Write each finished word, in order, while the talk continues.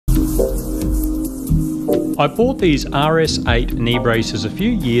I bought these RS8 knee braces a few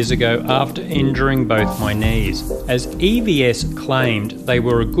years ago after injuring both my knees, as EVS claimed they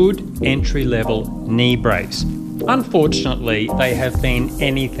were a good entry-level knee brace. Unfortunately, they have been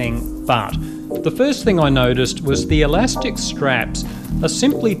anything but. The first thing I noticed was the elastic straps are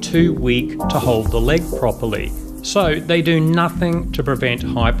simply too weak to hold the leg properly, so they do nothing to prevent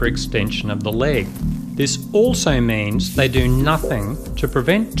hyperextension of the leg. This also means they do nothing to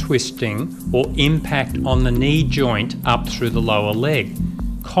prevent twisting or impact on the knee joint up through the lower leg,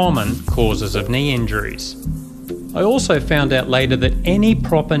 common causes of knee injuries. I also found out later that any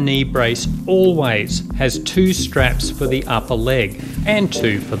proper knee brace always has 2 straps for the upper leg and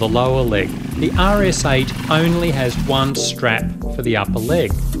 2 for the lower leg. The RS8 only has 1 strap for the upper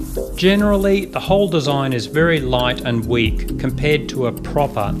leg. Generally, the whole design is very light and weak compared to a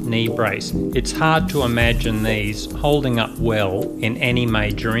proper knee brace. It's hard to imagine these holding up well in any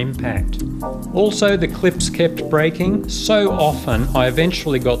major impact. Also, the clips kept breaking so often I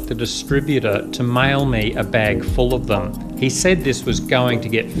eventually got the distributor to mail me a bag full of them. He said this was going to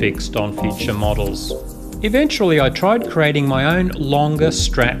get fixed on future models. Eventually I tried creating my own longer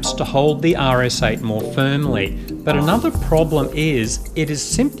straps to hold the RS8 more firmly, but another problem is it is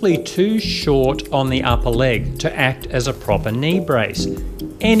simply too short on the upper leg to act as a proper knee brace.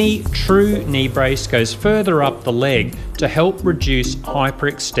 Any true knee brace goes further up the leg to help reduce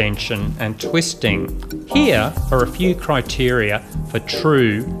hyperextension and twisting. Here are a few criteria for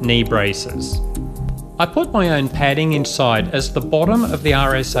true knee braces. I put my own padding inside as the bottom of the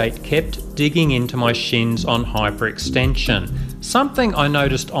RS8 kept digging into my shins on hyperextension, something I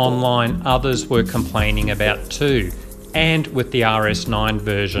noticed online others were complaining about too, and with the RS9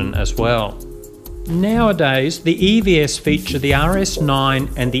 version as well. Nowadays, the EVS feature the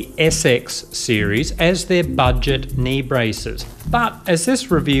RS9 and the SX series as their budget knee braces, but as this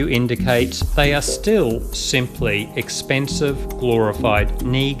review indicates, they are still simply expensive, glorified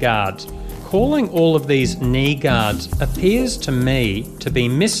knee guards. Calling all of these knee guards appears to me to be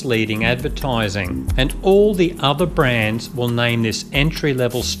misleading advertising, and all the other brands will name this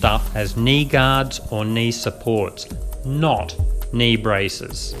entry-level stuff as knee guards or knee supports, not knee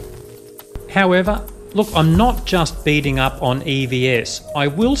braces. However, look, I'm not just beating up on EVS. I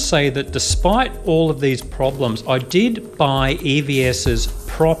will say that despite all of these problems, I did buy EVS's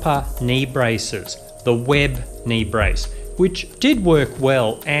proper knee braces, the web knee brace, which did work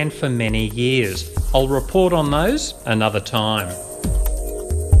well and for many years. I'll report on those another time.